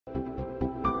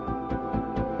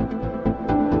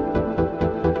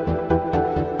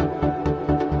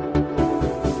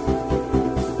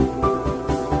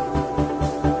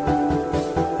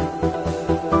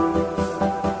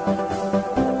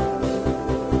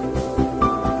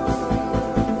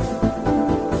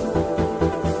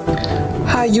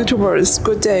Hi YouTubers,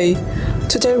 good day.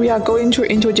 Today we are going to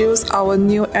introduce our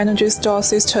new energy storage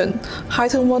system,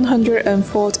 Hiten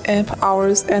 140 amp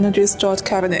hours energy storage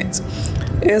cabinet.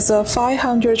 It's a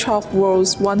 512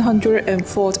 volts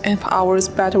 140 amp hours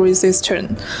battery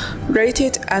system,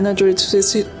 rated energy to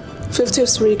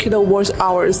 53 kilowatt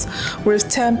hours with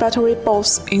 10 battery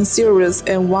boxes in series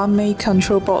and 1 main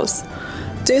control box.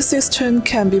 This system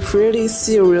can be freely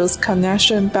serial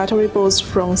connection battery boards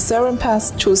from 7 paths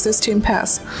to 16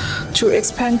 paths to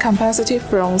expand capacity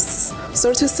from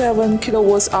 37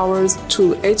 kWh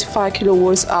to 85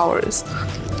 kWh.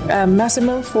 And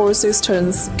maximum 4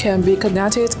 systems can be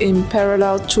connected in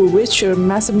parallel to reach a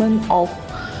maximum of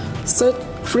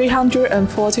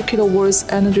 340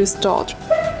 kW energy stored.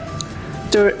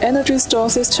 The energy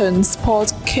storage system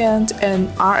supports CAN and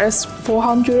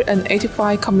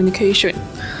RS-485 communication,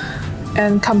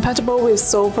 and compatible with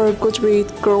solar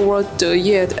Goodread, grower,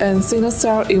 Yet, and single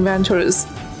cell inverters.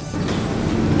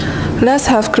 Let's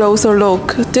have a closer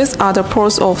look. These are the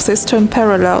ports of system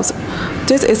parallels.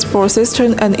 This is for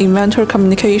system and inverter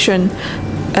communication,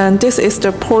 and this is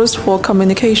the ports for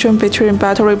communication between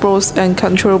battery boards and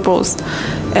control boards,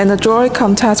 and the joint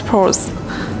contact ports.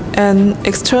 An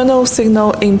external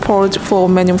signal import for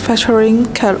manufacturing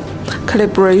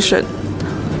calibration.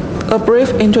 A brief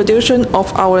introduction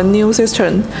of our new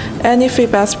system. Any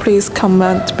feedback, please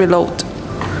comment below.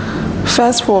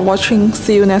 Thanks for watching.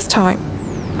 See you next time.